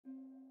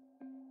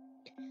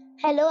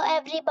Hello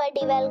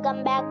everybody,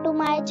 welcome back to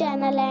my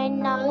channel,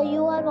 and now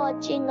you are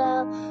watching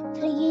a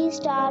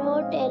 3-star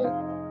hotel.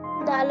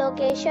 The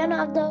location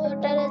of the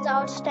hotel is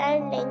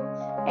outstanding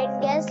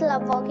and guests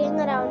love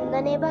walking around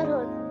the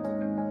neighborhood.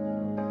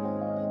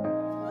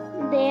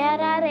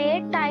 There are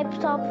 8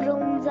 types of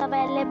rooms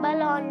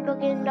available on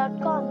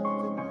booking.com.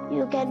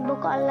 You can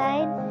book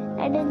online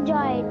and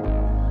enjoy it.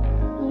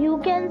 You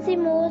can see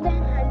more than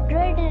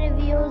 100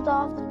 reviews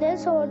of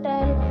this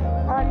hotel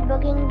on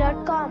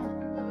booking.com.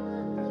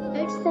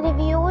 Its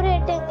review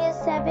rating is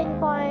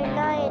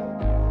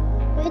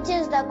 7.9, which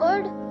is the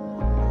good.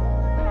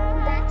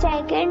 The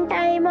check-in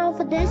time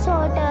of this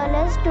hotel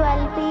is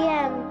 12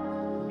 p.m.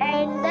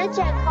 and the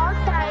check-out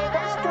time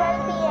is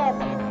 12 p.m.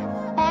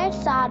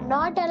 Pets are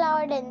not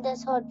allowed in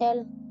this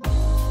hotel.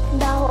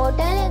 The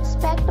hotel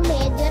accepts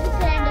major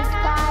credit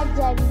cards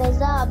and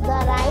reserves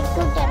the right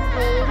to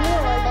temporarily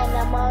hold an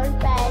amount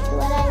prior to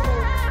arrival.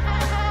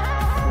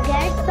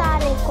 Guests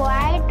are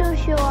required to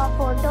show a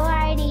photo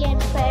ID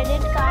and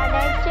credit card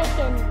at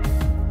check-in.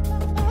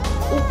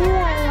 If you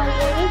have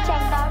already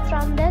checked out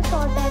from this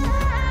hotel,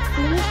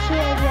 please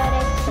share your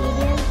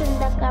experience in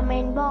the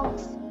comment box.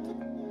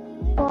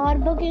 For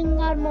booking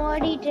or more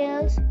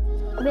details,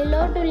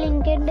 below to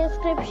link in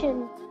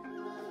description.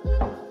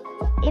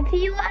 If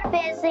you are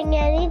facing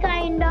any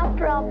kind of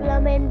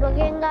problem in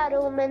booking a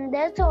room in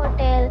this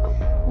hotel,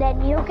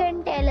 then you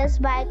can tell us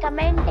by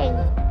commenting.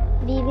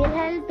 We will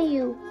help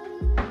you.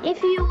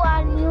 If you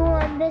are new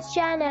on this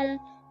channel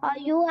or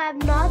you have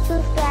not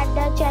subscribed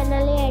the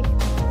channel yet,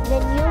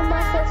 then you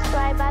must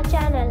subscribe our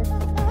channel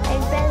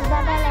and press the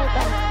bell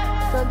icon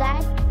so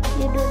that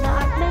you do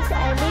not miss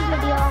any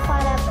video of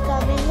our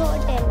upcoming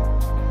hotel.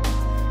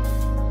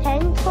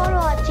 Thanks for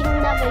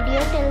watching the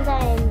video till the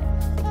end.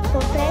 So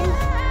friends,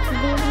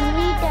 we will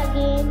meet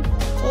again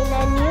in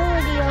a new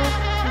video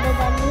with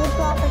a new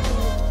property.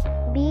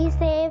 Be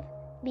safe,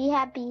 be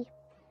happy.